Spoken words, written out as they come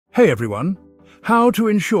Hey everyone, how to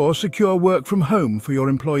ensure secure work from home for your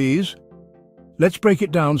employees? Let's break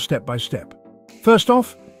it down step by step. First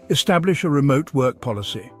off, establish a remote work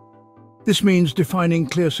policy. This means defining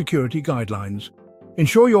clear security guidelines.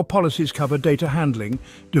 Ensure your policies cover data handling,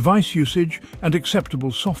 device usage, and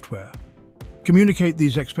acceptable software. Communicate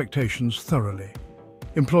these expectations thoroughly.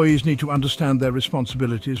 Employees need to understand their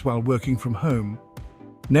responsibilities while working from home.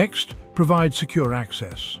 Next, provide secure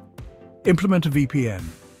access. Implement a VPN.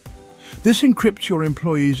 This encrypts your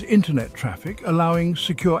employees' internet traffic, allowing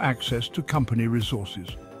secure access to company resources.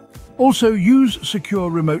 Also, use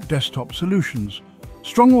secure remote desktop solutions.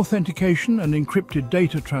 Strong authentication and encrypted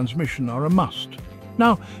data transmission are a must.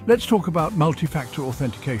 Now, let's talk about multi-factor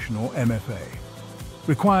authentication, or MFA.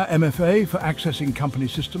 Require MFA for accessing company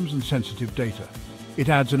systems and sensitive data. It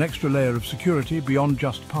adds an extra layer of security beyond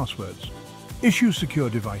just passwords. Issue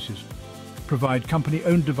secure devices. Provide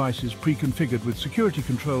company-owned devices pre-configured with security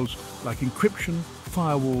controls like encryption,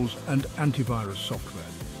 firewalls, and antivirus software.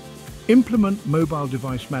 Implement mobile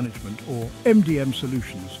device management, or MDM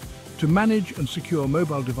solutions, to manage and secure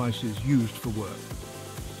mobile devices used for work.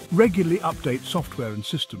 Regularly update software and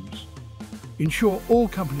systems. Ensure all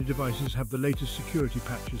company devices have the latest security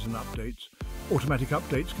patches and updates. Automatic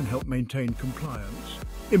updates can help maintain compliance.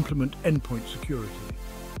 Implement endpoint security.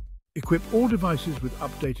 Equip all devices with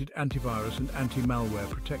updated antivirus and anti-malware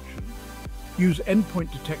protection. Use endpoint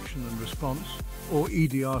detection and response, or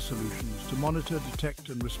EDR solutions, to monitor, detect,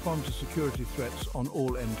 and respond to security threats on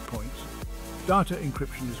all endpoints. Data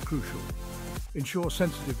encryption is crucial. Ensure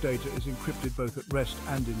sensitive data is encrypted both at rest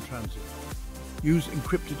and in transit. Use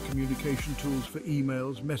encrypted communication tools for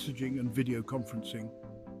emails, messaging, and video conferencing.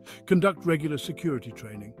 Conduct regular security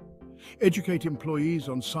training. Educate employees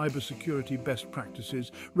on cybersecurity best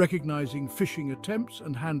practices, recognizing phishing attempts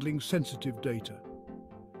and handling sensitive data.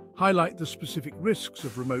 Highlight the specific risks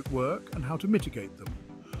of remote work and how to mitigate them.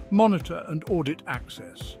 Monitor and audit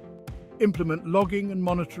access. Implement logging and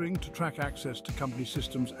monitoring to track access to company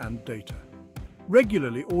systems and data.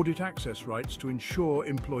 Regularly audit access rights to ensure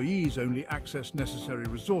employees only access necessary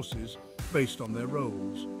resources based on their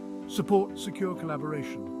roles. Support secure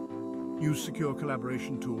collaboration. Use secure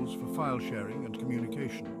collaboration tools for file sharing and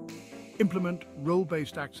communication. Implement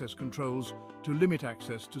role-based access controls to limit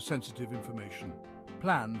access to sensitive information.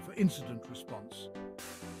 Plan for incident response.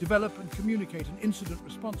 Develop and communicate an incident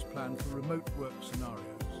response plan for remote work scenarios.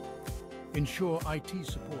 Ensure IT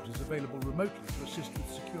support is available remotely to assist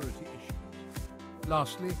with security issues.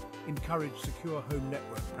 Lastly, encourage secure home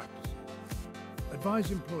network practices.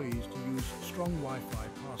 Advise employees to use strong Wi-Fi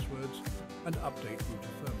passwords and update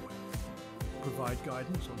router firmware. Provide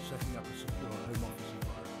guidance on setting up a secure home office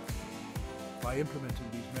environment. By implementing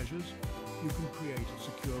these measures, you can create a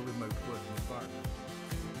secure remote working environment.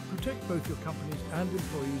 Protect both your company's and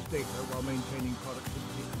employees' data while maintaining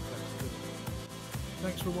productivity and flexibility.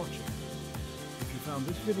 Thanks for watching. If you found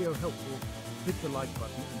this video helpful, hit the like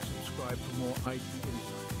button and subscribe for more IT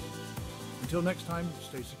insights. Until next time,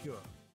 stay secure.